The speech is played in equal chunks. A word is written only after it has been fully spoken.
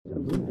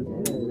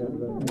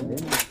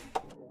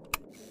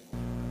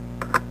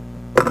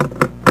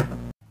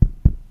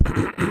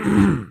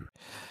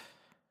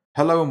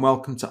Hello and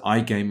welcome to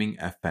iGaming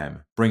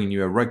FM, bringing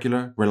you a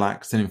regular,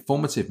 relaxed and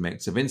informative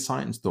mix of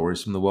insight and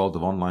stories from the world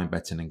of online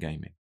betting and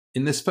gaming.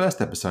 In this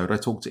first episode, I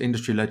talked to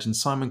industry legend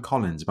Simon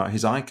Collins about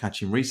his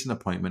eye-catching recent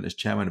appointment as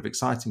chairman of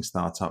exciting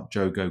startup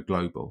Jogo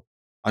Global.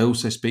 I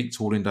also speak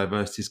to All in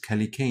Diversity's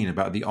Kelly Kehn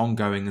about the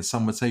ongoing and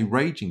some would say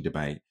raging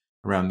debate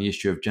around the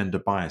issue of gender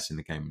bias in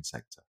the gaming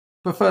sector.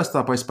 But first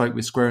up, I spoke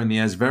with Square in the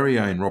Air's very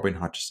own Robin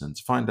Hutchison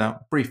to find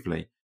out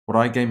briefly what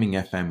iGaming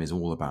FM is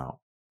all about.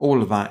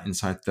 All of that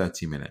inside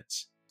 30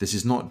 minutes. This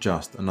is not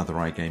just another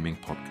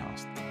iGaming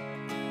podcast.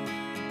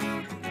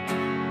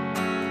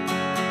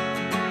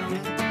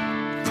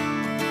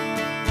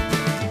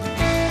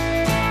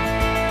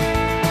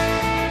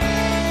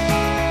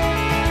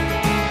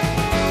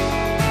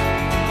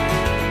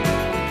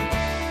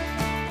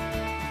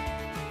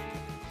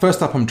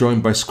 First up, I'm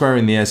joined by Square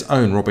in the Air's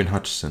own Robin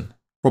Hutchison.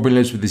 Robin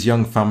lives with his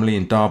young family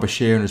in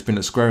Derbyshire and has been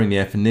at Square in the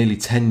Air for nearly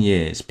 10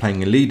 years,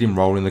 playing a leading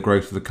role in the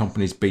growth of the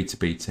company's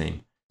B2B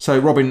team. So,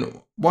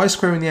 Robin, why is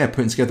Square in the Air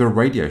putting together a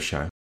radio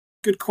show?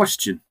 Good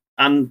question.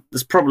 And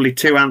there's probably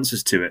two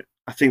answers to it.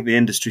 I think the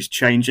industry's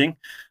changing,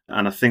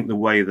 and I think the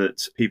way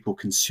that people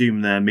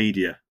consume their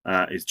media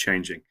is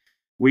changing.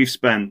 We've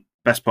spent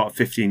best part of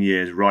 15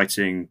 years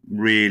writing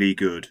really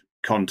good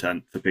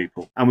content for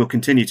people, and we'll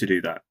continue to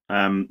do that.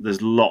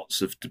 There's lots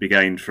to be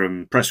gained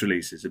from press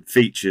releases and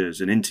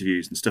features and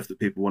interviews and stuff that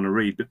people want to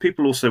read, but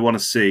people also want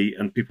to see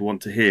and people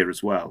want to hear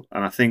as well.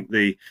 And I think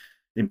the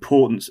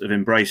importance of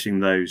embracing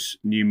those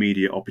new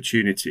media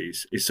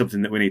opportunities is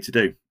something that we need to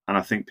do. And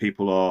I think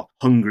people are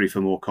hungry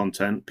for more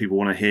content. People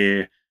want to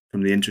hear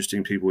from the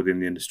interesting people within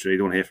the industry.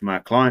 They want to hear from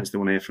our clients. They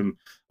want to hear from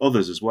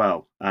others as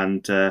well.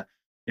 And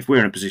if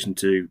we're in a position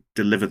to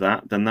deliver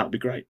that, then that'd be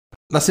great.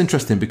 That's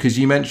interesting because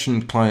you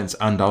mentioned clients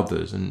and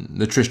others, and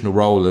the traditional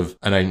role of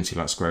an agency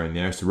like Square in the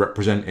Air is to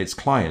represent its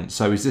clients.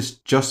 So is this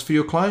just for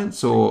your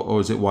clients or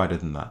is it wider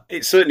than that?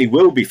 It certainly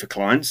will be for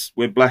clients.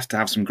 We're blessed to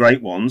have some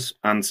great ones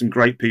and some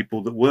great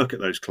people that work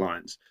at those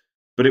clients.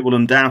 But it will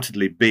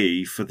undoubtedly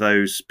be for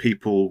those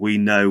people we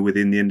know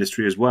within the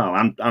industry as well,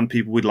 and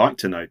people we'd like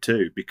to know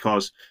too,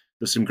 because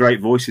there's some great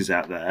voices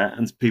out there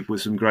and people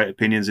with some great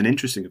opinions and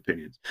interesting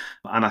opinions.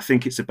 And I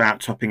think it's about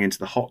tapping into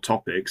the hot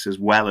topics as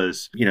well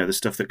as, the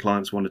stuff that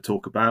clients want to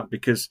talk about,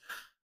 because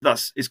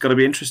it's got to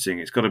be interesting.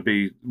 It's got to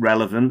be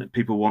relevant.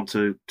 People want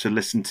to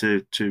listen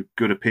to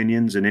good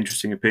opinions and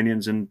interesting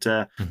opinions and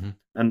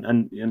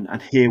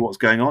hear what's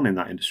going on in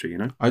that industry,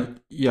 I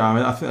think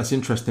that's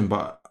interesting,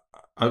 but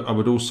I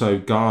would also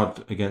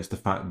guard against the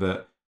fact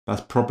that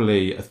that's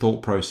probably a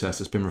thought process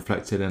that's been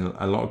reflected in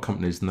a lot of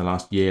companies in the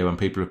last year when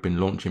people have been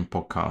launching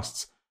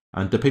podcasts.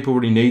 And do people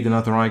really need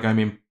another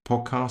iGaming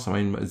podcast? I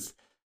mean,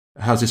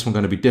 how's this one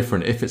going to be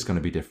different if it's going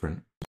to be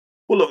different?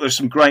 Well, look, there's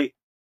some great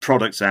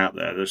products out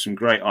there. There's some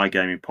great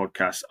iGaming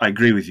podcasts. I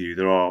agree with you.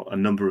 There are a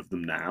number of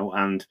them now,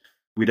 and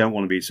we don't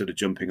want to be sort of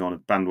jumping on a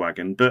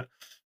bandwagon, but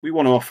we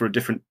want to offer a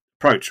different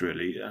approach,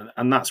 really.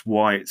 And that's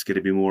why it's going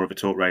to be more of a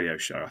talk radio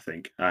show, I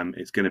think.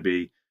 It's going to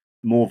be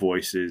more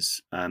voices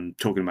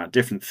talking about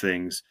different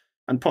things,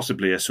 and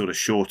possibly a sort of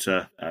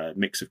shorter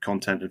mix of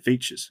content and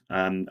features,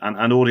 and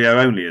audio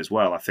only as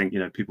well. I think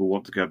people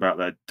want to go about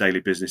their daily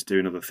business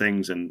doing other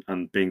things,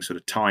 and being sort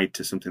of tied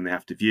to something they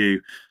have to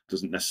view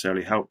doesn't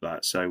necessarily help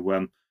that.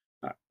 So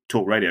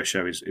talk radio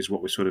show is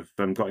what we sort of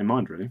got in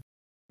mind, really.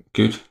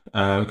 Good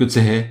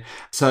to hear.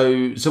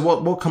 So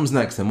what comes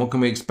next then? What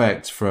can we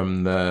expect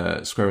from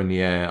the Square in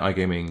the Air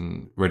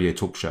iGaming radio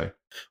talk show?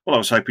 Well, I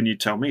was hoping you'd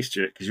tell me,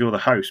 Stuart, because you're the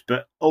host,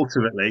 but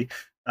ultimately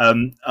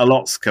a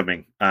lot's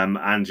coming,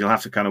 and you'll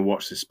have to kind of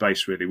watch this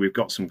space, really. We've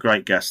got some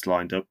great guests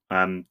lined up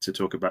to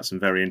talk about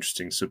some very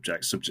interesting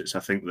subjects I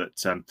think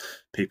that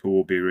people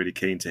will be really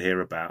keen to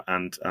hear about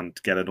and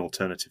get an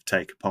alternative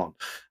take upon.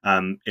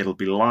 It'll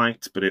be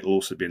light, but it'll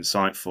also be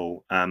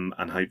insightful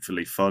and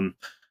hopefully fun,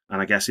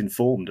 and I guess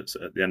informed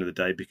at the end of the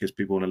day, because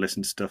people want to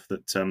listen to stuff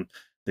that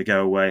they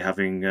go away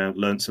having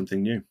learned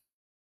something new.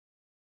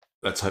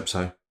 Let's hope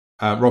so.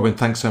 Robin,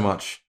 thanks so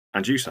much.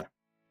 And you, sir.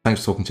 Thanks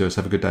for talking to us.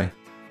 Have a good day.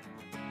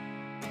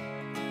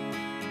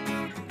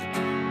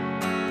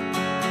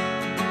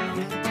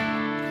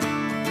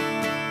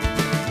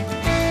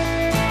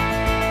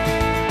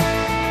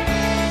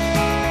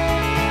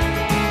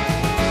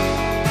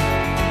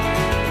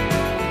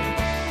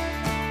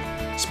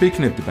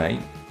 Speaking of debate,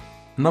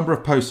 a number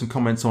of posts and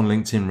comments on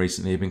LinkedIn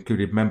recently have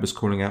included members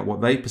calling out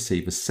what they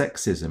perceive as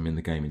sexism in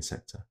the gaming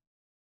sector.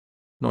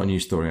 Not a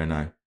new story, I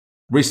know.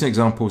 Recent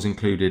examples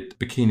included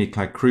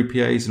bikini-clad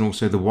croupiers and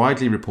also the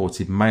widely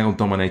reported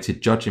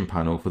male-dominated judging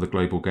panel for the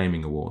Global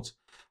Gaming Awards.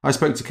 I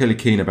spoke to Kelly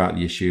Kehn about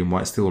the issue and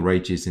why it still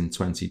rages in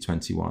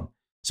 2021.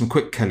 Some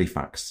quick Kelly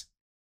facts.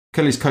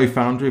 Kelly's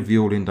co-founder of the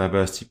All in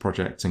Diversity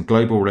project and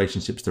Global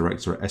Relationships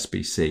Director at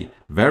SBC.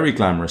 Very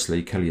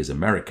glamorously, Kelly is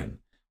American,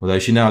 although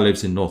she now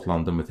lives in North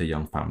London with her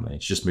young family.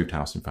 She just moved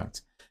house, in fact.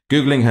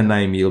 Googling her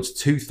name yields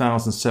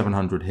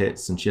 2,700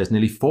 hits, and she has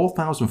nearly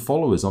 4,000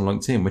 followers on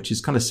LinkedIn, which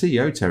is kind of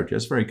CEO territory.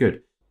 That's very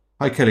good.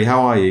 Hi, Kelly.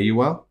 How are you? You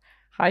well?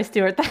 Hi,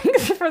 Stewart.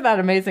 Thanks for that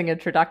amazing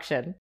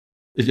introduction.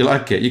 If you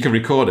like it, you can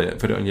record it and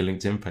put it on your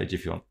LinkedIn page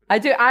if you want. I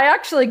do. I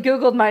actually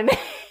Googled my name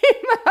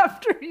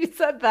after you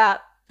said that.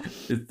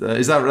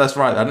 That's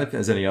right. I don't think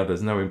there's any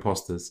others. No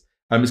imposters.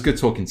 It's good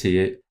talking to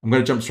you. I'm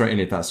going to jump straight in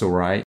if that's all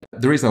right.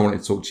 The reason I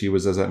wanted to talk to you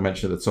was, as I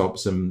mentioned at the top,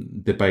 some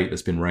debate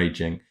that's been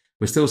raging.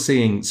 We're still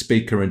seeing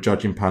speaker and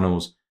judging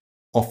panels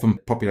often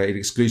populated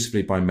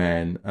exclusively by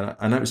men. And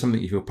I know it's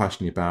something you feel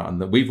passionate about and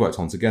that we've worked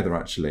on together,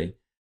 actually.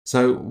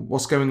 So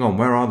what's going on?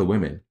 Where are the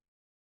women?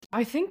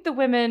 I think the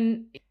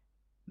women,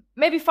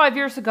 maybe 5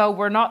 years ago,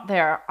 were not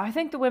there. I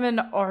think the women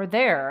are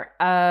there.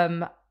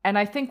 And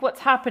I think what's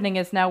happening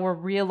is now we're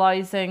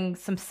realizing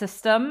some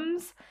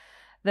systems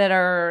that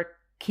are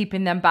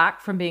keeping them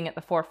back from being at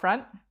the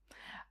forefront.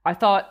 I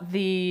thought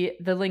the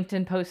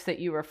LinkedIn post that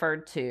you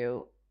referred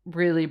to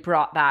really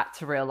brought that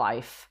to real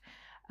life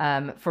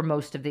for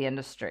most of the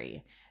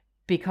industry,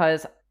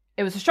 because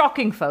it was a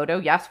shocking photo,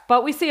 yes,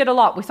 but we see it a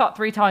lot. We saw it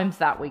 3 times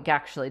that week,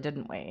 actually,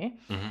 didn't we?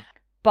 Mm-hmm.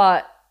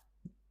 But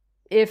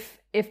if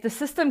the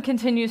system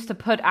continues to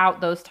put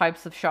out those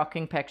types of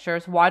shocking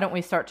pictures, why don't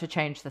we start to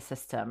change the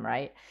system,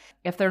 right?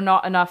 If there are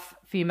not enough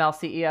female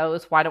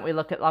CEOs, why don't we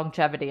look at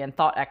longevity and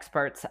thought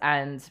experts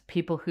and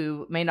people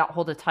who may not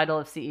hold a title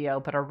of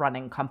CEO but are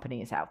running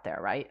companies out there,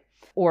 right?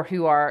 Or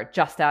who are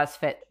just as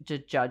fit to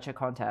judge a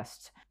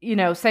contest. You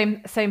know,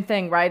 same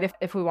thing, right?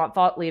 If we want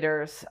thought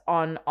leaders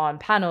on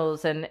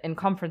panels and in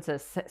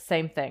conferences,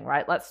 same thing,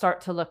 right? Let's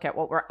start to look at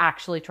what we're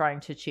actually trying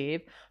to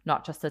achieve,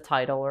 not just the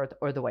title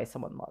or the way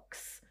someone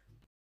looks.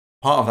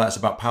 Part of that's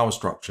about power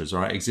structures,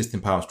 right?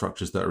 Existing power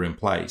structures that are in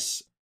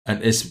place.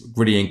 And it's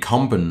really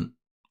incumbent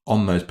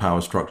on those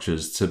power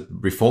structures to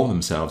reform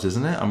themselves,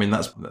 isn't it? I mean,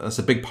 that's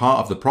a big part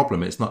of the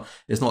problem. It's not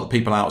the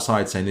people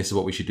outside saying this is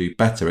what we should do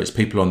better. It's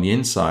people on the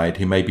inside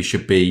who maybe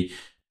should be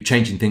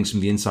changing things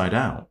from the inside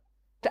out.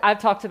 I've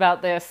talked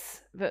about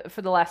this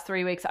for the last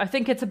 3 weeks. I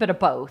think it's a bit of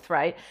both,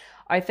 right?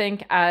 I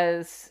think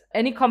as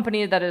any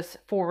company that is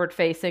forward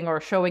facing or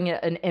showing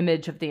an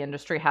image of the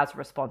industry has a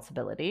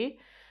responsibility.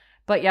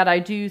 But yet I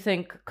do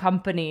think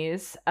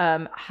companies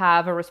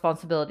have a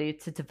responsibility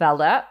to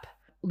develop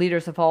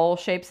leaders of all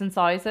shapes and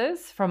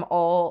sizes from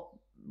all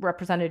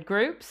represented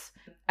groups.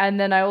 And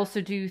then I also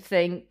do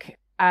think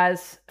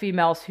as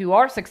females who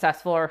are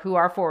successful or who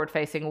are forward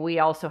facing, we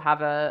also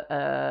have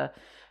a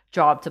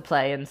job to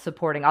play in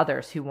supporting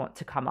others who want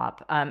to come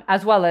up,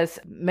 as well as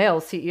male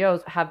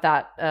CEOs have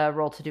that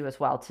role to do as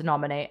well, to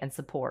nominate and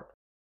support.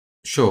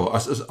 Sure.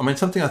 I mean,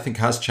 something I think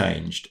has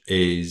changed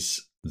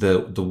is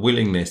the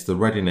willingness, the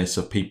readiness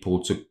of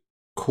people to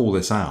call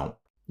this out.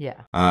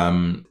 Yeah.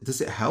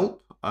 Does it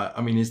help?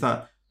 I mean, is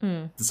that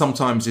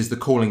sometimes is the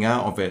calling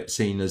out of it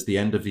seen as the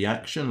end of the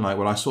action? Like,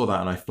 well, I saw that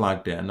and I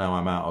flagged it and now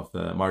I'm out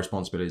of my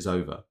responsibility is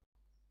over.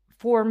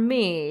 For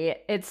me,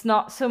 it's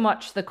not so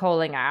much the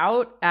calling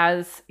out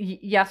as,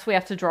 yes, we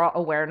have to draw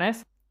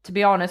awareness. To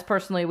be honest,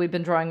 personally, we've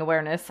been drawing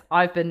awareness.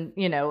 I've been,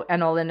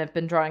 and All In have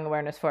been drawing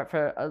awareness for it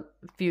for a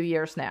few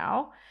years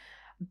now.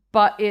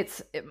 But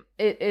it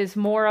is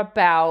more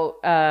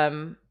about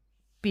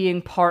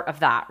being part of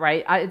that,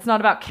 right? It's not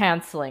about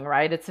canceling,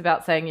 right? It's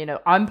about saying,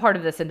 I'm part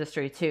of this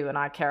industry too, and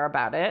I care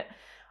about it.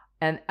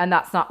 And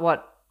that's not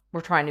what we're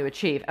trying to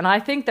achieve. And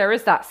I think there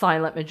is that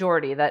silent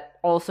majority that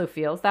also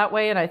feels that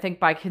way. And I think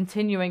by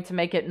continuing to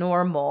make it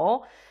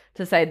normal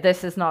to say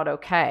this is not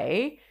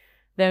okay,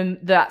 then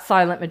that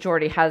silent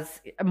majority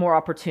has more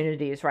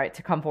opportunities, right,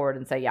 to come forward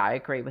and say, yeah, I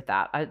agree with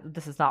that.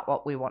 This is not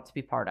what we want to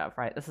be part of,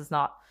 right? It's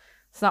not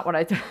what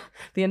I do,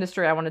 the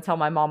industry I want to tell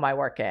my mom I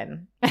work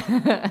in.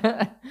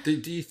 Do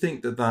you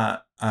think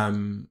that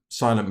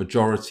silent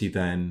majority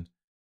then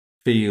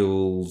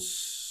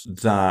feels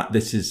that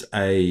this is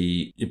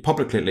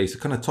publicly at least, a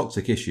kind of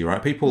toxic issue,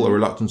 right? People are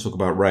reluctant to talk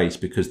about race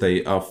because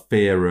they are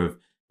fear of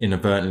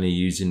inadvertently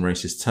using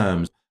racist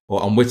terms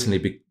or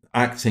unwittingly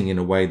acting in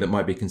a way that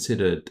might be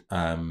considered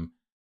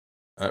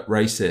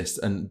racist.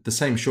 And the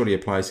same surely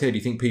applies here. Do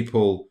you think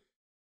people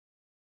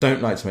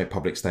don't like to make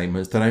public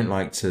statements? They don't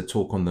like to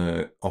talk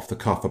off the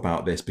cuff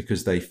about this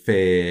because they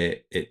fear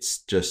it's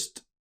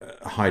just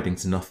hiding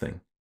to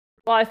nothing?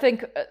 Well, I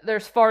think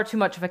there's far too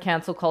much of a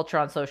cancel culture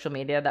on social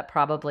media that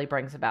probably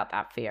brings about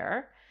that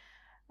fear.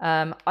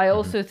 I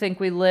also think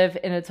we live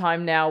in a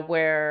time now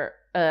where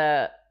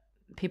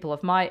people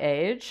of my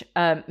age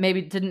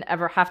maybe didn't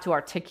ever have to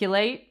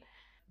articulate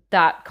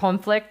that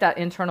conflict, that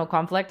internal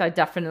conflict. I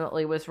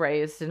definitely was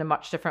raised in a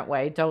much different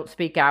way. Don't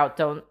speak out.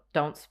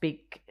 Don't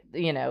speak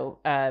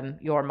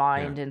your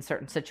mind in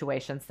certain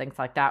situations, things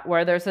like that,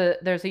 where there's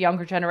a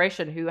younger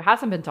generation who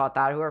hasn't been taught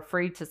that, who are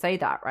free to say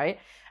that, right?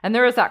 And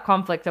there is that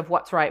conflict of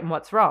what's right and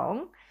what's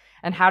wrong,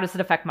 and how does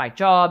it affect my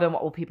job, and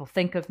what will people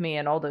think of me,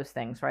 and all those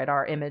things, right?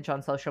 Our image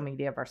on social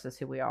media versus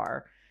who we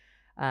are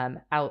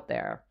out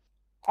there.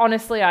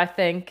 Honestly, I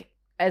think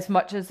as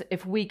much as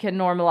if we can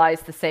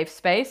normalize the safe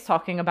space,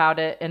 talking about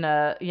it in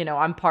a,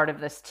 I'm part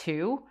of this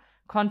too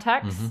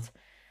context,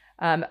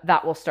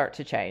 that will start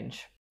to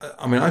change.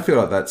 I mean, I feel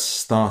like that's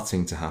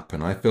starting to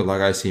happen. I feel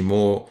like I see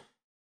more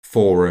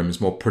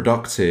forums, more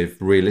productive,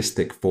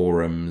 realistic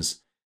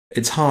forums.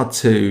 It's hard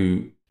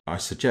to, I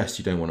suggest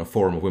you don't want a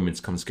forum of women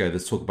to come together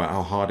to talk about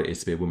how hard it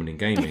is to be a woman in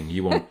gaming.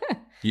 You want,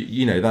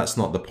 that's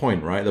not the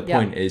point, right? The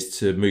point is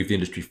to move the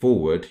industry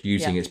forward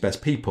using its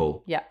best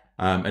people. Yeah.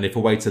 And if a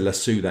way to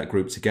lasso that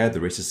group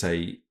together is to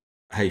say,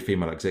 hey,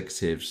 female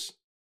executives,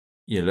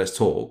 let's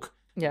talk.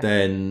 Yeah.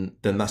 Then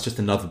that's just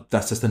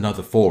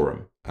another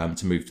forum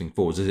to move things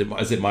forward.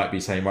 As it might be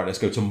saying, right, let's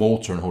go to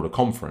Malta and hold a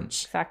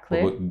conference.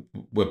 Exactly.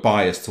 We're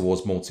biased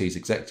towards Maltese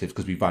executives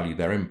because we value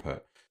their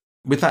input.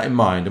 With that in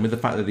mind, and with the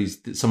fact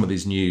that some of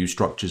these new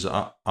structures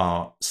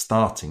are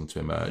starting to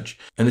emerge,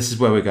 and this is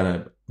where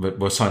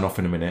we'll sign off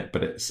in a minute,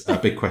 but it's a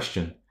big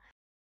question.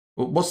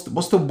 What's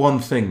the one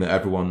thing that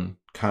everyone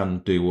can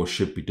do or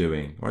should be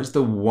doing? What is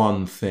the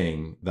one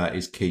thing that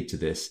is key to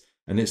this?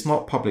 And it's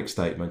not public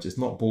statements, it's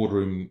not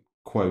boardroom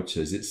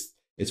quotas,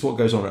 it's what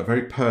goes on at a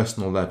very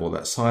personal level,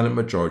 that silent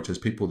majority, those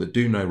people that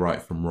do know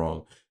right from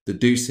wrong, that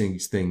do see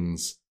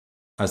things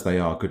as they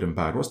are, good and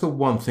bad. What's the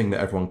one thing that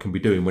everyone can be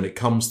doing when it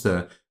comes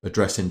to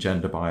addressing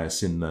gender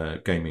bias in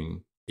the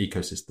gaming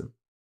ecosystem?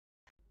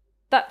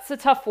 That's a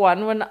tough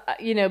one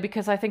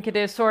because I think it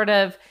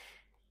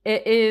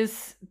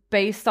is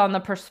based on the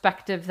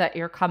perspective that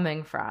you're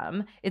coming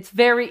from. It's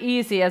very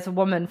easy as a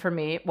woman for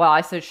me. Well,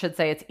 I should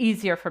say it's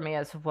easier for me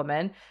as a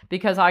woman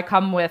because I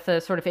come with a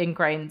sort of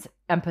ingrained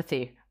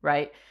empathy,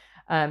 right?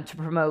 To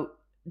promote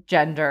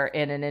gender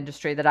in an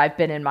industry that I've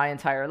been in my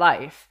entire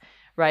life,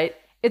 right?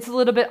 It's a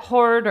little bit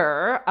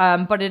harder,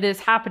 but it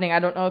is happening. I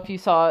don't know if you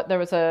saw, there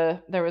was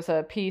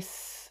a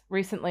piece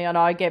recently on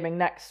iGaming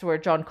Next where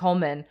John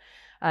Coleman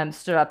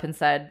stood up and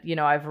said,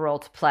 I have a role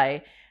to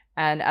play.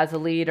 And as a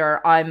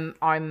leader,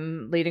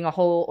 I'm leading a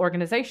whole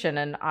organization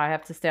and I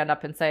have to stand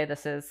up and say,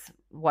 this is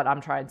what I'm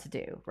trying to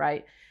do,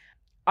 right?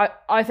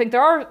 I think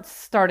there are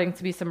starting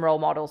to be some role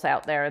models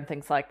out there and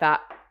things like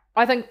that.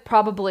 I think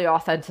probably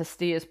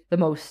authenticity is the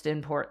most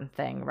important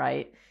thing,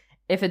 right?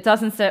 If it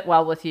doesn't sit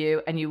well with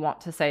you and you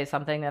want to say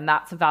something, then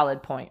that's a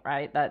valid point,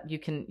 right? That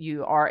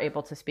you are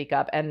able to speak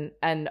up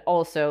and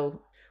also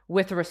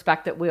with the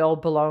respect that we all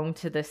belong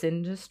to this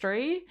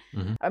industry.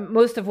 Mm-hmm.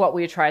 Most of what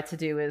we try to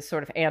do is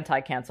sort of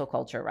anti-cancel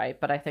culture, right?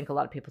 But I think a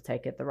lot of people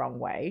take it the wrong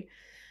way.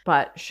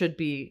 But should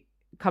be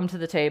come to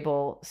the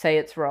table, say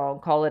it's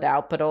wrong, call it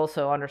out, but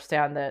also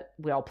understand that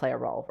we all play a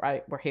role,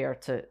 right? We're here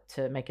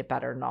to make it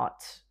better,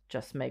 not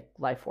just make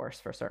life worse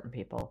for certain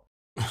people.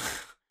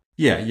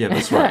 Yeah,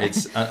 that's right.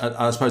 It's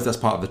I suppose that's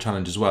part of the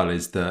challenge as well,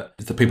 is that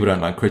people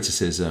don't like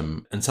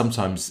criticism, and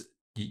sometimes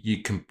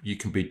you can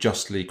be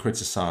justly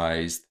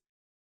criticized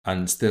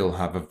and still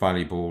have a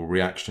valuable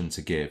reaction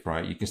to give,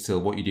 right? You can still,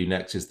 what you do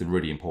next is the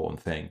really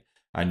important thing,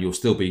 and you'll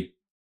still be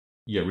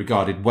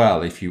regarded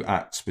well if you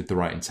act with the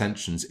right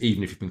intentions,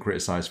 even if you've been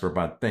criticized for a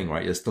bad thing,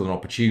 right? There's still an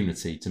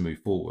opportunity to move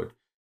forward.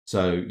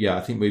 So yeah,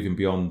 I think moving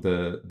beyond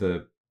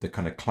the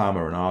kind of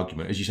clamor and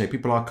argument, as you say,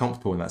 people are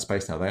comfortable in that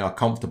space now. They are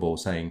comfortable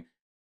saying,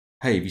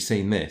 hey, have you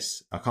seen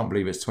this? I can't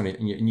believe it's 20,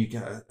 and you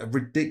get a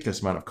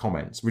ridiculous amount of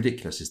comments.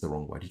 Ridiculous is the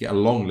wrong word. You get a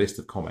long list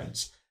of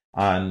comments,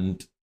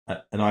 and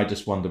I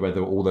just wonder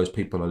whether all those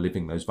people are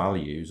living those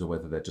values or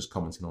whether they're just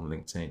commenting on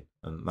LinkedIn.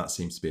 And that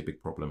seems to be a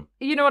big problem.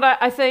 You know what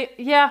I think?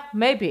 Yeah,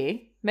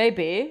 maybe.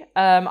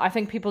 I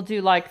think people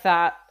do like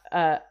that.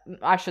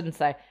 I shouldn't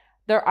say.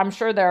 I'm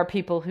sure there are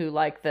people who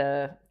like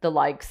the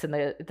likes and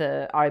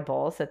the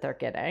eyeballs that they're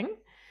getting.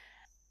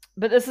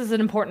 But this is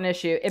an important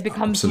issue. It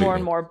becomes Absolutely. More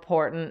and more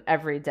important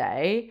every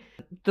day.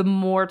 The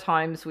more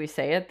times we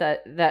say it,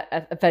 that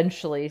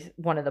eventually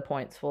one of the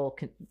points will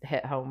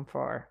hit home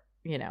for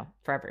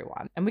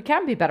everyone. And we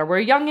can be better. We're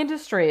a young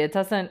industry. It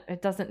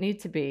doesn't need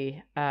to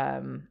be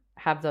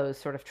have those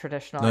sort of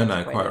traditional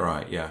quite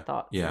right. Yeah.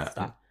 And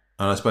stuff.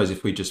 And I suppose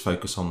if we just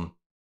focus on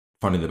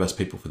finding the best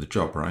people for the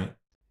job, right?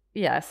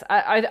 Yes.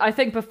 I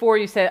think before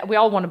you say it, we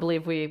all want to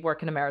believe we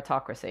work in a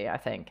meritocracy. I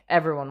think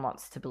everyone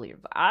wants to believe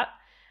that.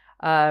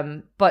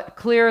 But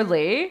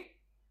clearly,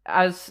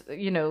 as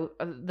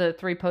the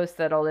 3 posts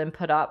that I'll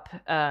put up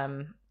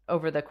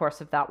over the course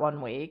of that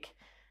 1 week,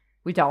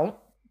 we don't.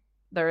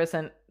 There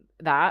isn't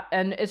that,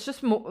 and it's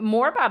just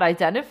more about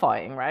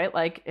identifying, right?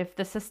 Like if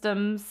the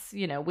systems,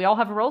 we all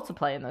have a role to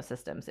play in those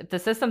systems. If the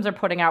systems are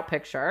putting out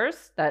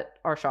pictures that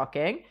are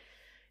shocking,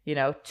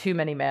 too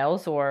many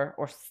males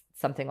or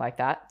something like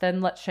that,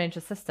 then let's change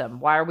the system.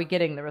 Why are we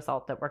getting the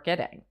result that we're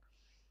getting?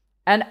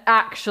 And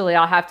actually,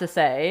 I'll have to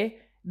say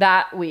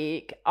that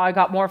week I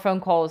got more phone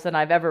calls than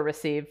I've ever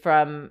received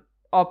from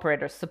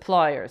operators,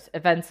 suppliers,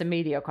 events and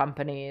media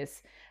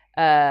companies,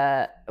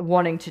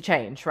 wanting to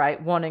change,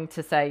 right? Wanting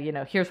to say,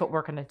 here's what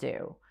we're going to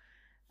do.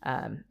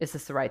 Is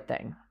this the right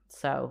thing?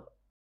 So,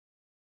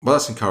 well,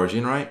 that's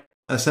encouraging, right?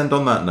 Let's end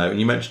on that note. And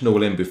you mentioned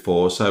All In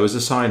before. So as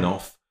a sign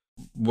off,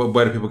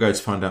 where do people go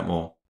to find out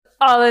more?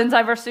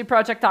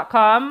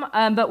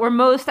 allindiversityproject.com. But we're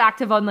most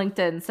active on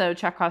LinkedIn. So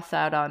check us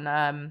out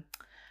on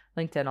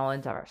LinkedIn, All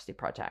In Diversity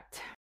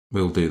Project.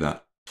 We'll do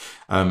that.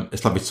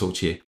 It's lovely to talk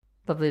to you.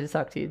 Lovely to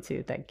talk to you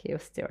too. Thank you,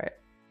 Stewart.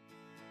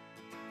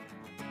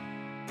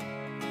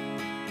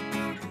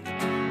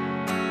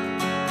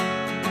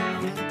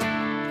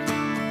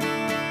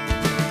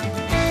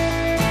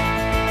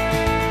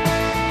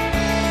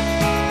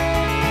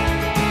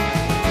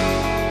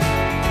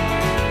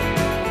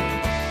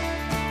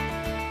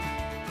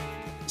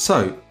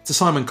 So, to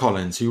Simon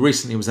Collins, who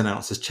recently was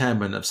announced as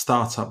chairman of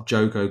startup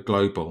Jogo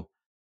Global,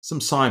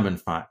 some Simon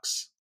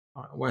facts.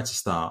 Where to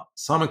start?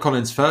 Simon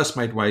Collins first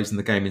made waves in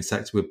the gaming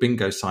sector with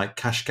bingo site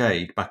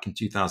Cascade back in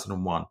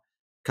 2001.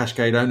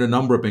 Cascade owned a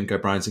number of bingo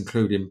brands,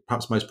 including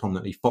perhaps most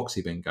prominently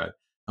Foxy Bingo,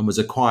 and was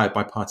acquired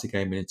by Party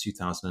Gaming in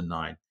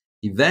 2009.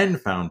 He then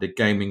founded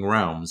Gaming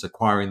Realms,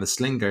 acquiring the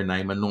Slingo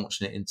name and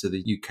launching it into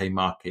the UK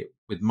market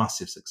with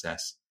massive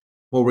success.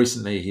 More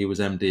recently, he was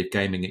MD of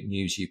Gaming at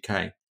News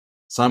UK.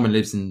 Simon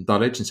lives in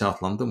Dulwich in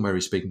South London, where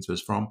he's speaking to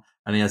us from,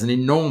 and he has an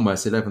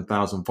enormous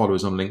 11,000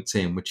 followers on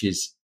LinkedIn, which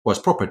is, well,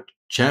 it's proper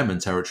chairman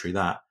territory,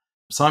 that.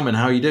 Simon,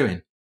 how are you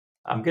doing?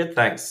 I'm good,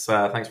 thanks.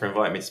 Thanks for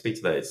inviting me to speak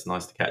today. It's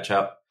nice to catch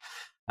up.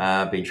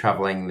 Been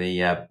travelling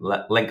the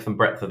length and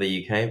breadth of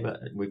the UK, but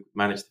we've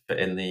managed to fit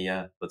in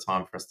the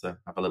time for us to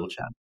have a little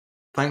chat.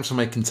 Thanks for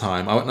making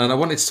time. And I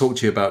wanted to talk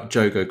to you about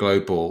Jogo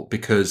Global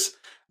because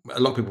a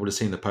lot of people would have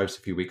seen the post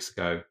a few weeks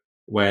ago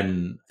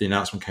when the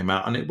announcement came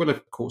out, and it will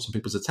have caught some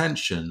people's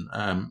attention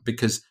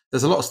because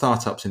there's a lot of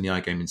startups in the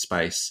iGaming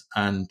space.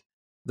 And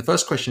the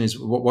first question is,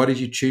 why did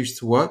you choose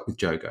to work with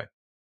Jogo?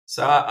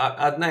 So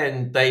I'd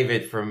known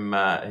David from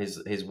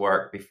his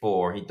work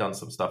before. He'd done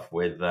some stuff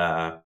with...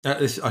 I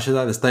should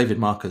add, it's David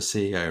Marcus,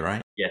 CEO,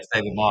 right? Yes,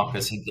 David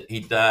Marcus.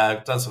 He'd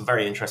done some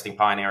very interesting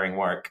pioneering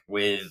work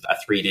with a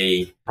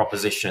 3D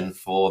proposition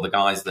for the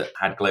guys that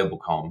had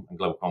GlobalCom. And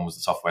GlobalCom was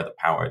the software that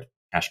powered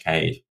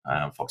Cascade,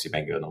 Foxy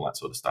Bingo and all that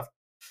sort of stuff.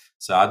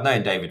 So I'd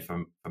known David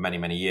for many,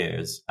 many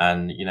years,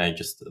 and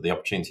just the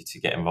opportunity to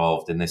get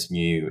involved in this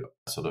new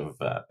sort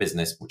of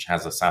business, which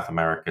has a South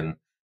American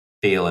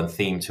feel and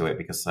theme to it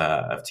because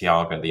of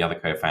Tiago, the other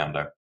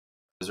co-founder,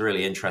 was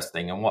really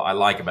interesting. And what I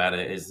like about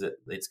it is that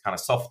it's kind of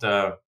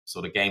softer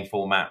sort of game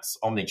formats,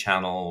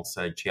 omni-channel.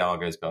 So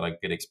Tiago's got a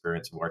good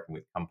experience of working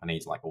with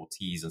companies like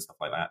Ortiz and stuff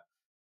like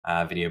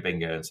that, Video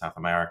Bingo in South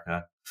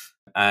America.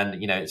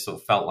 And, it sort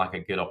of felt like a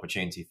good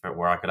opportunity for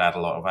where I could add a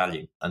lot of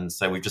value. And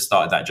so we've just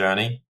started that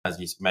journey. As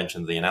you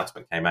mentioned, the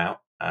announcement came out,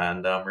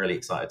 and I'm really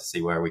excited to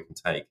see where we can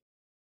take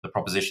the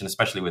proposition,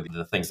 especially with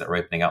the things that are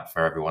opening up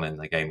for everyone in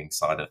the gaming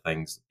side of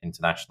things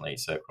internationally.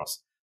 So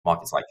across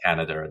markets like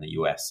Canada and the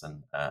US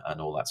and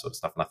all that sort of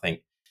stuff. And I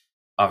think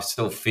I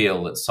still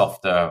feel that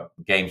softer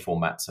game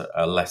formats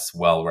are less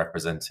well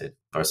represented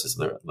versus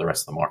the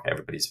rest of the market.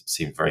 Everybody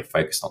seems very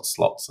focused on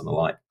slots and the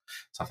like.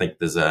 So I think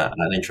there's an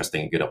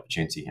interesting and good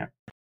opportunity here.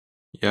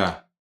 Yeah.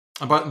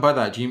 And by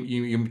that,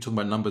 you're talking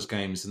about numbers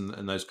games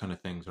and those kind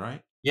of things,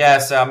 right? Yeah.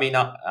 So, I mean,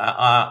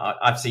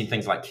 I've seen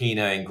things like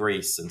Keno in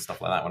Greece and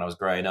stuff like that when I was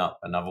growing up.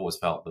 And I've always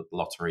felt that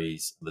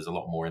lotteries, there's a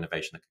lot more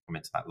innovation that could come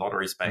into that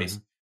lottery space.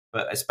 Mm-hmm.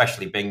 But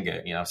especially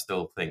bingo, I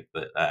still think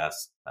that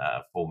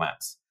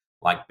formats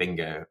like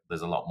bingo,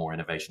 there's a lot more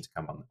innovation to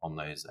come on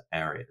those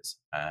areas.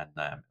 And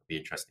it'll be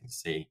interesting to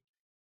see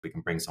if we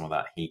can bring some of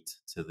that heat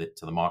to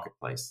the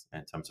marketplace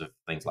in terms of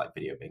things like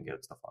video bingo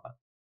and stuff like that.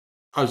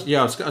 I was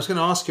going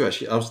to ask you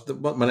actually.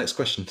 My next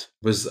question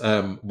was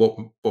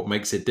what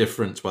makes it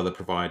different to other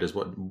providers?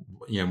 What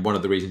one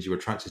of the reasons you were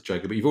attracted to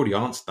Jogo, but you've already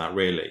answered that.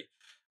 Really,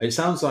 it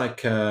sounds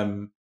like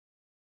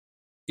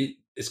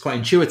it's quite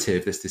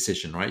intuitive, this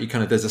decision, right?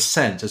 There's a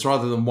sense, as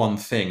rather than one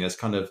thing, as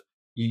kind of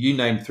you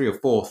named 3 or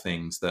 4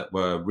 things that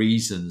were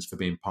reasons for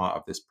being part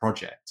of this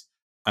project,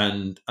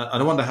 and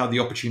I wonder how the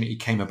opportunity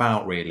came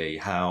about. Really,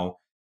 how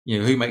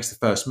who makes the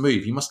first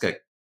move? You must get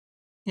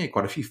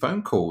quite a few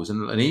phone calls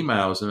and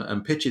emails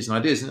and pitches and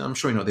ideas. And I'm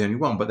sure you're not the only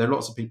one, but there are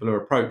lots of people who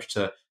are approached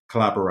to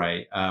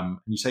collaborate. And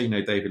you say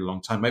David a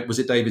long time. Was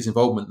it David's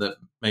involvement that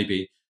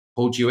maybe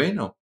pulled you in?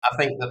 Or I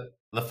think that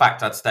the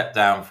fact I'd stepped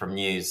down from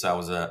news, I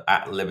was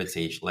at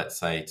liberty, let's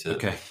say,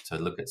 to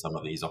look at some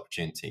of these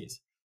opportunities.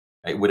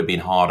 It would have been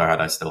harder had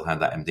I still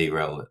had that MD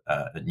role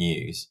at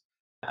news.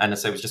 And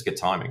so it was just good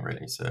timing,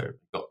 really. So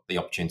got the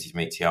opportunity to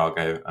meet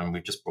Tiago, and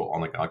we've just brought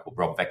on a guy called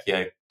Rob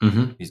Vecchio,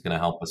 who's going to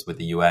help us with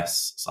the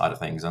US side of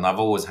things. And I've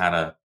always had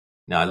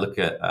I look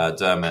at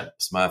Dermot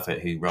Smurfit,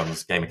 who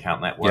runs Game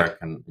Account Network,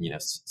 and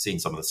seen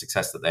some of the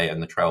success that they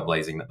and the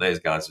trailblazing that those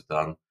guys have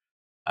done.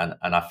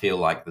 And I feel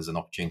like there's an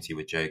opportunity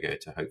with Jogo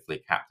to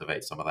hopefully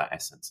captivate some of that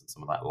essence and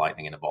some of that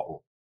lightning in a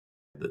bottle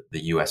that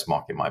the US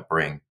market might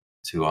bring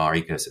to our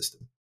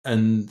ecosystem.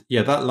 And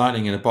that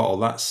lightning in a bottle,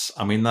 that's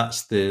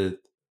the,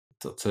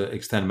 to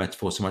extend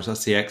metaphor so much,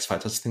 that's the X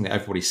factor. That's the thing that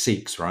everybody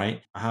seeks,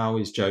 right? How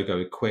is Jogo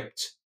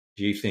equipped,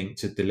 do you think,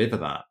 to deliver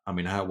that? I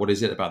mean, what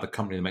is it about the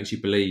company that makes you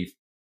believe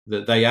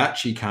that they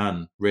actually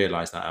can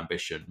realize that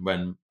ambition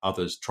when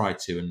others try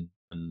to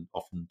and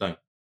often don't?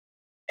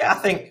 Yeah, I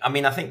think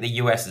the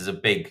US is a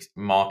big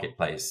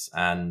marketplace,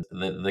 and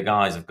the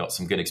guys have got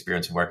some good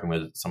experience of working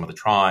with some of the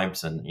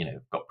tribes, and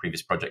got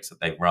previous projects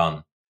that they've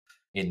run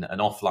in an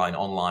offline,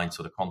 online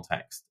sort of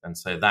context. And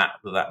so that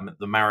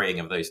the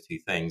marrying of those two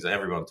things,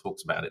 everyone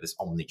talks about it, this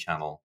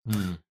omni-channel,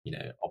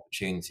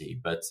 opportunity.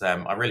 But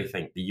I really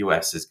think the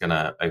US is going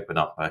to open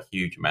up a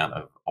huge amount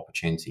of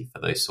opportunity for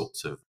those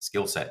sorts of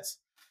skill sets.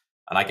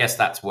 And I guess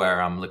that's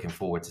where I'm looking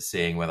forward to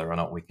seeing whether or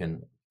not we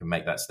can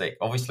make that stick.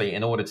 Obviously,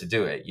 in order to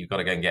do it, you've got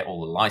to go and get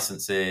all the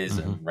licenses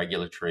and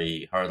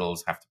regulatory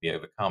hurdles have to be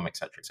overcome, et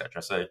cetera, et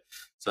cetera. So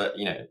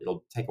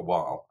it'll take a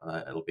while.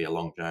 It'll be a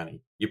long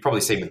journey. You've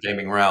probably seen with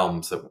Gaming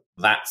Realms that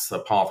that's the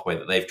pathway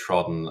that they've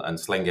trodden, and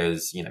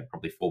Slinger's,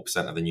 probably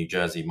 4% of the New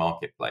Jersey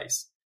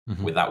marketplace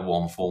with that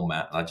one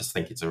format. And I just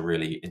think it's a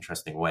really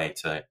interesting way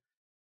to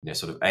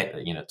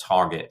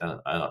target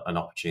an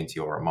opportunity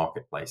or a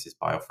marketplace is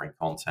by offering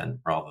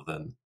content rather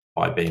than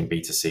by being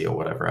B2C or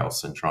whatever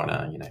else and trying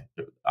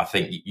to, I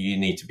think you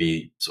need to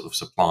be sort of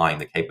supplying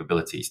the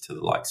capabilities to the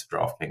likes of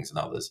DraftKings and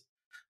others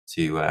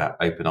to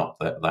open up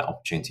that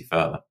opportunity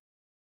further.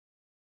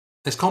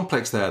 It's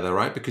complex there, though,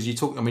 right? Because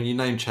you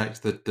name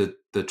checked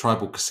the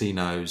tribal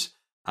casinos,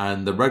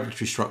 and the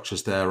regulatory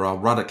structures there are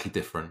radically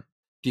different.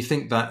 Do you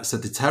think that's a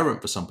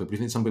deterrent for some people? Do you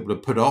think some people are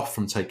put off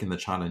from taking the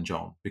challenge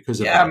on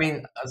because of that? I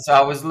mean, so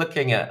I was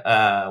looking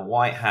at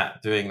White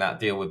Hat doing that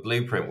deal with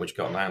Blueprint, which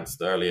got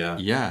announced earlier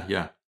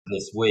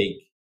this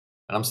week.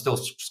 And I'm still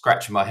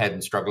scratching my head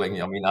and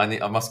struggling. I mean,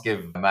 I must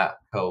give Matt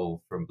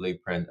Cole from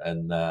Blueprint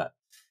and the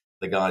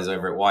guys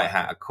over at White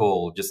Hat a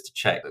call just to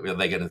check that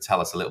they're going to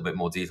tell us a little bit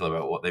more detail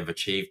about what they've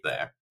achieved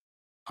there.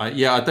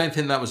 I don't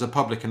think that was a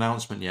public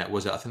announcement yet,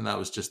 was it? I think that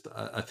was just,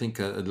 a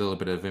little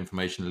bit of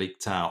information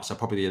leaked out. So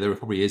there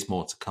probably is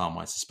more to come,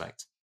 I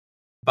suspect.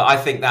 But I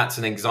think that's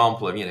an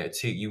example of,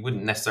 you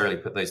wouldn't necessarily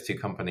put those two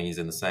companies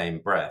in the same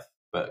breath,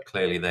 but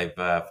clearly they've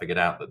figured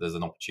out that there's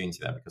an opportunity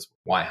there because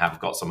White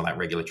have got some of that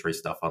regulatory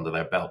stuff under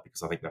their belt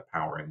because I think they're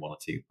powering one or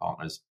two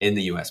partners in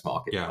the US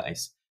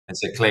marketplace. Yeah. And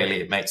so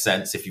clearly it makes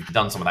sense if you've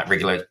done some of that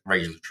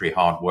regulatory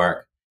hard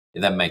work. It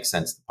then makes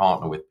sense to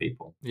partner with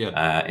people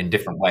in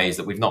different ways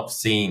that we've not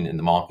seen in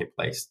the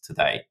marketplace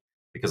today,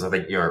 because I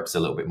think Europe's a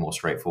little bit more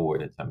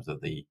straightforward in terms of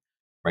the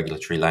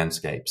regulatory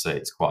landscape. So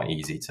it's quite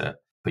easy to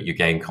put your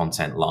game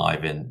content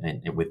live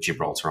in with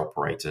Gibraltar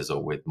operators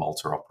or with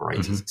Malta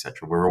operators,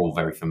 etc. We're all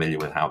very familiar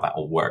with how that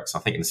all works. I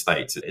think in the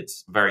States,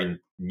 it's very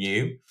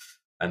new.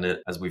 And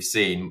as we've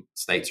seen,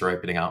 states are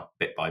opening up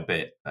bit by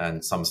bit.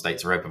 And some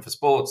states are open for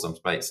sports, some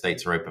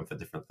states are open for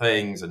different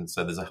things. And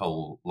so there's a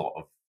whole lot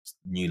of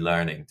new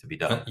learning to be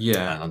done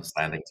and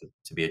understanding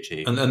to be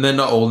achieved. And they're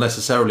not all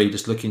necessarily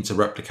just looking to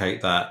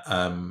replicate that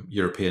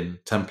European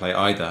template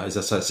either. As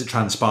it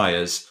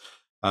transpires,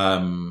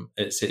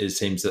 it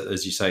seems that,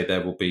 as you say,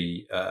 there will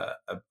be a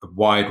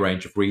wide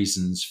range of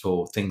reasons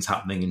for things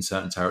happening in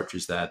certain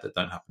territories there that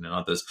don't happen in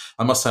others.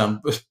 I must say,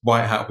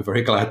 White Hat will be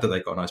very glad that they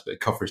got a nice bit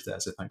of coverage there,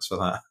 so thanks for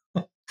that.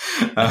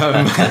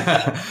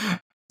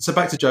 So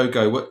back to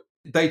Jogo.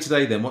 Day to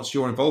day, then, what's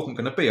your involvement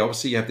going to be?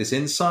 Obviously, you have this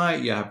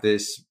insight, you have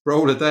this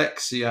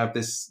Rolodex, you have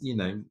this,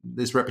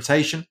 this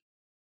reputation.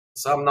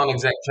 So I'm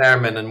non-exec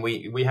chairman, and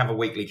we have a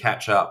weekly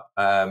catch up,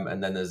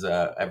 and then there's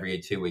every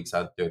 2 weeks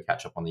I do a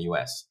catch up on the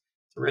US.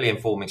 It's really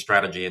informing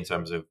strategy in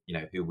terms of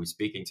who we're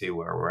speaking to,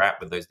 where we're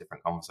at with those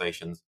different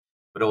conversations,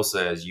 but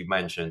also, as you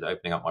mentioned,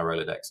 opening up my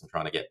Rolodex and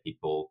trying to get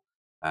people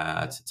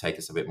to take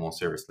us a bit more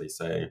seriously.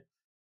 So,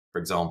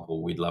 for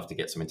example, we'd love to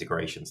get some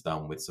integrations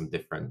done with some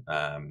different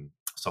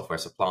software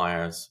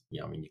suppliers.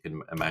 You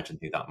can imagine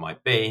who that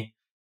might be,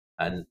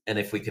 and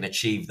if we can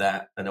achieve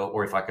that,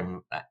 or if I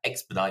can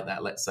expedite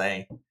that, let's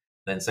say,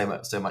 then so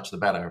much the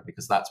better,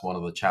 because that's one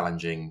of the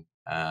challenging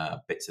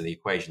bits of the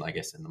equation, I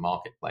guess, in the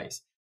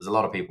marketplace. There's a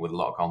lot of people with a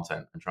lot of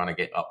content, and trying to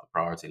get up the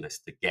priority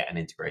list to get an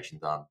integration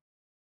done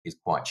is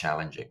quite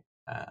challenging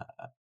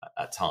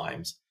at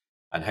times.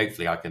 And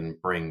hopefully I can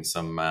bring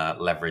some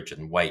leverage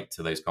and weight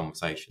to those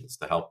conversations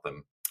to help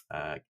them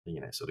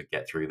sort of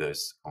get through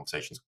those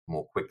conversations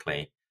more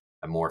quickly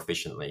and more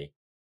efficiently.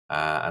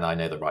 And I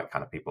know the right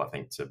kind of people, I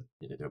think, to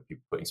be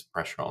putting some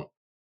pressure on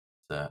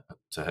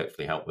to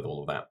hopefully help with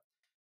all of that.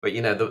 But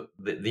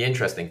the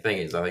interesting thing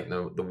is, I think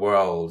the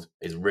world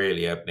is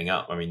really opening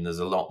up. I mean, there's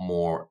a lot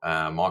more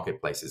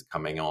marketplaces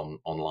coming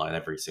online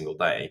every single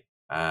day,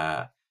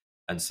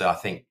 and so I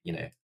think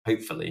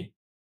hopefully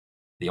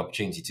the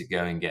opportunity to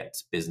go and get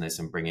business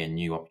and bring in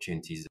new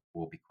opportunities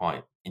will be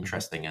quite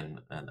interesting and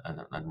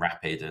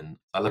rapid. And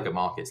I look at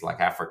markets like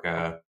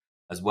Africa,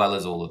 as well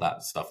as all of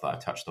that stuff that I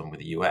touched on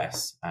with the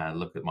US,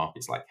 look at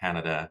markets like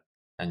Canada,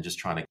 and just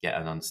trying to get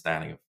an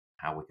understanding of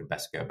how we can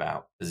best go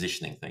about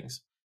positioning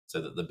things so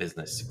that the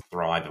business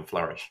thrive and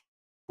flourish,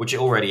 which it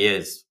already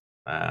is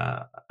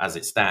as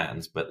it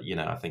stands. But,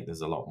 I think there's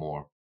a lot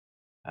more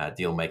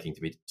deal making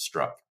to be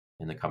struck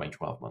in the coming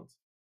 12 months.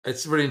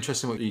 It's really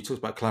interesting what you talked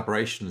about,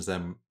 collaborations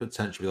then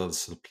potentially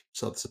with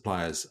other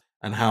suppliers,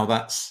 and how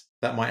that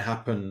might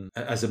happen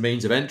as a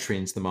means of entry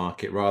into the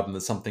market rather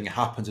than something that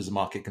happens as the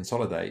market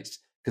consolidates,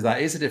 because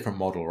that is a different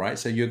model, right?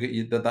 So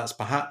that's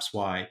perhaps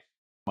why,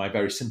 my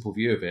very simple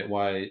view of it,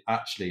 why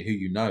actually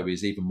who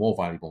is even more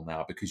valuable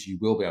now, because you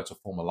will be able to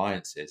form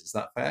alliances. Is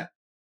that fair?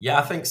 Yeah,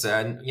 I think so.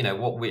 And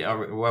what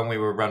when we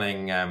were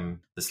running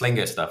the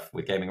Slinger stuff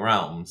with Gaming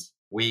Realms,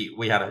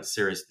 we had a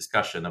serious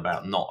discussion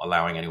about not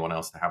allowing anyone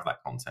else to have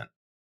that content.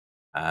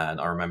 And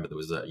I remember there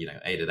was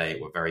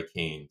 888 were very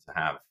keen to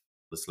have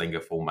the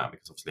Slinger format,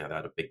 because obviously I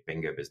had a big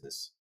bingo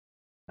business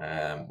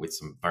with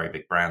some very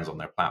big brands on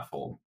their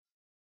platform.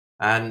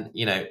 And,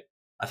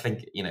 I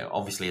think,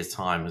 obviously as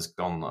time has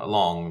gone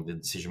along, the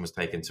decision was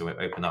taken to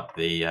open up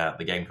the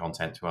game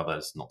content to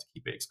others, not to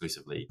keep it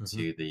exclusively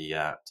to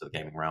the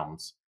gaming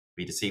realms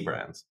B2C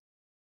brands.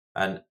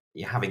 And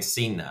having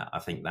seen that, I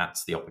think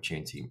that's the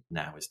opportunity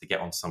now, is to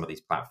get onto some of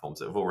these platforms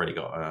that have already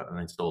got an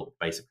installed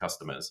base of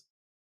customers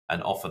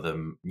and offer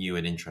them new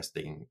and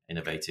interesting,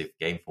 innovative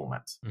game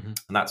formats. And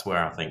that's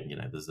where I think,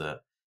 there's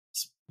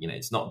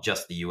it's not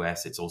just the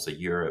US, it's also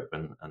Europe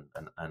and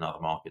other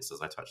markets,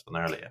 as I touched on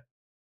earlier.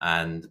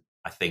 And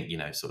I think,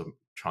 sort of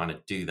trying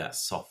to do that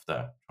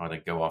softer, trying to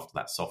go after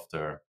that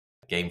softer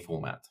game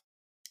format.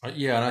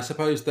 Yeah, and I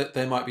suppose that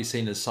they might be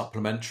seen as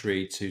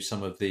supplementary to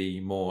some of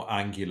the more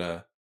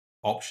angular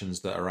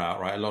options that are out,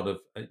 right? A lot of,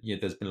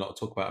 there's been a lot of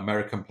talk about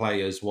American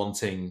players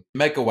wanting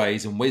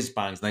megaways and whiz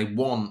bangs. They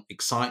want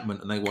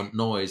excitement and they want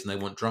noise and they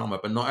want drama,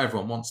 but not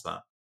everyone wants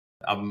that.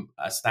 I'm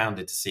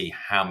astounded to see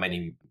how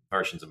many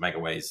versions of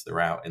megaways there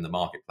are out in the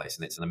marketplace,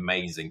 and it's an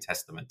amazing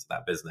testament to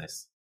that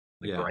business.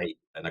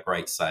 A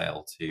great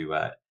sale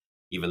to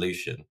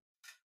evolution.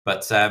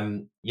 But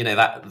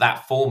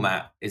that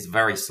format is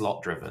very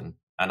slot driven,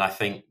 and I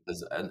think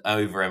there's an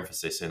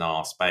overemphasis in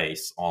our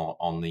space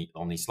on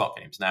these slot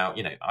games. Now,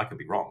 I could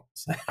be wrong.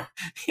 So,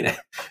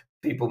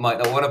 people might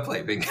not want to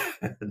play bingo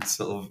and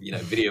sort of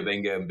video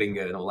bingo and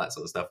bingo and all that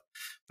sort of stuff.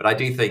 But I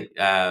do think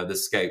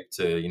there's scope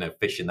to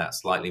fish in that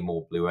slightly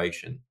more blue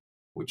ocean,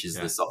 which is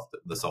the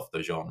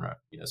softer genre.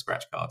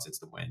 Scratch cards,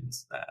 instant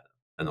wins,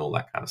 and all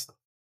that kind of stuff.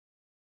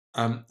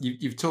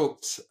 You've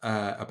talked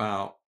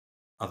about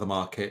other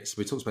markets.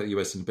 We talked about the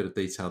US in a bit of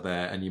detail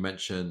there, and you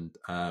mentioned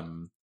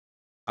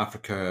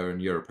Africa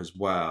and Europe as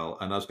well.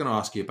 And I was going to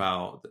ask you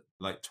about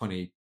like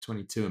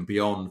 2022 and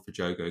beyond for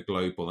Jogo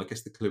Global. I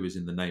guess the clue is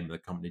in the name of the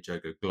company,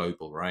 Jogo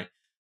Global, right?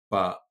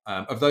 But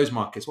of those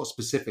markets, what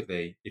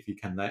specifically, if you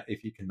can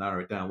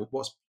narrow it down,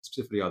 what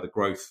specifically are the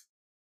growth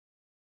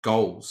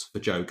goals for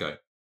Jogo?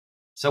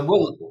 So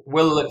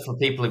we'll look for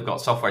people who've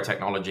got software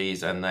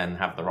technologies and then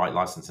have the right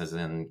licenses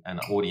and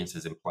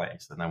audiences in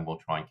place, and then we'll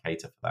try and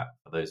cater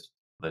for those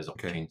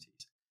opportunities.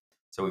 Okay.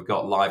 So we've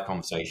got live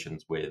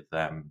conversations with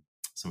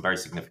some very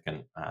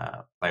significant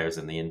players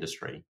in the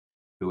industry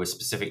who are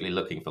specifically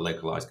looking for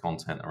localized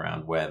content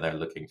around where they're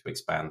looking to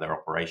expand their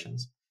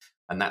operations.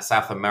 And that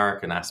South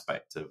American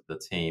aspect of the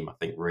team, I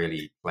think,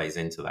 really plays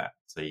into that.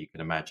 So you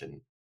can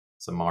imagine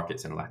some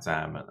markets in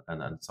LATAM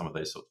and some of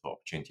those sorts of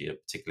opportunities are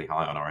particularly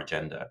high on our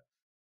agenda.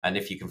 And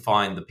if you can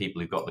find the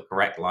people who've got the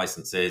correct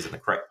licenses and the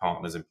correct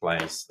partners in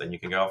place, then you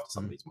can go after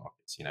some of these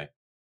markets.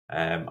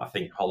 I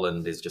think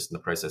Holland is just in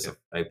the process of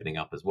opening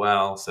up as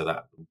well, so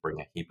that will bring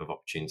a heap of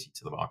opportunity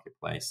to the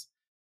marketplace.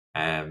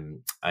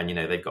 And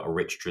they've got a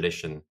rich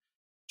tradition.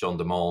 John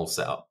de Mol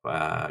set up,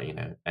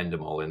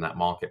 Endemol in that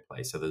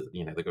marketplace. So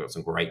they've got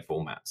some great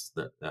formats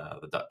that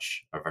the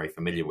Dutch are very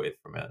familiar with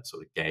from a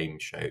sort of game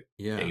show,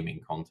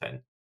 gaming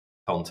content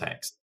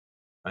context.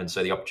 And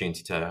so the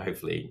opportunity to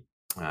hopefully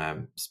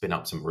spin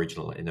up some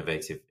original,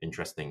 innovative,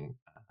 interesting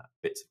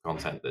bits of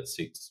content that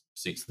suits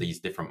these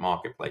different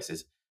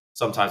marketplaces.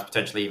 Sometimes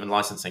potentially even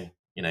licensing,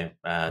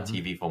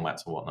 TV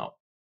formats or whatnot.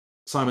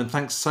 Simon,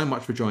 thanks so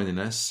much for joining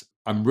us.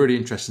 I'm really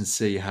interested to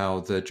see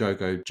how the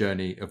Jogo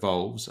journey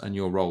evolves and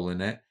your role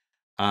in it.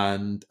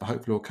 And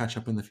hopefully we'll catch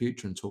up in the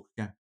future and talk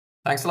again.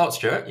 Thanks a lot,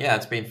 Stuart. Yeah,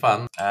 it's been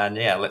fun. And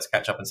let's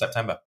catch up in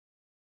September.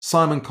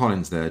 Simon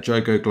Collins there,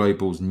 Jogo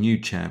Global's new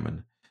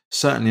chairman.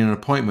 Certainly an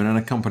appointment and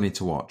a company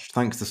to watch.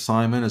 Thanks to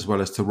Simon as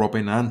well as to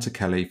Robin and to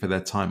Kelly for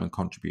their time and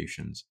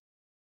contributions.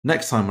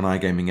 Next time on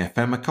iGaming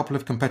FM, a couple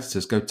of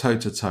competitors go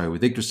toe-to-toe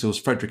with Yggdrasil's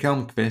Fredrik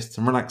Elmqvist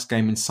and Relax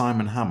Gaming's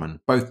Simon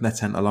Hammond, both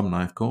NetEnt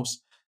alumni of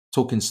course,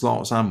 talking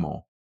slots and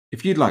more.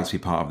 If you'd like to be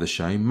part of the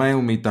show,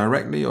 mail me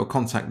directly or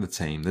contact the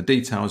team. The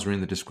details are in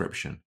the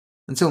description.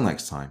 Until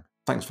next time,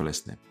 thanks for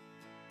listening.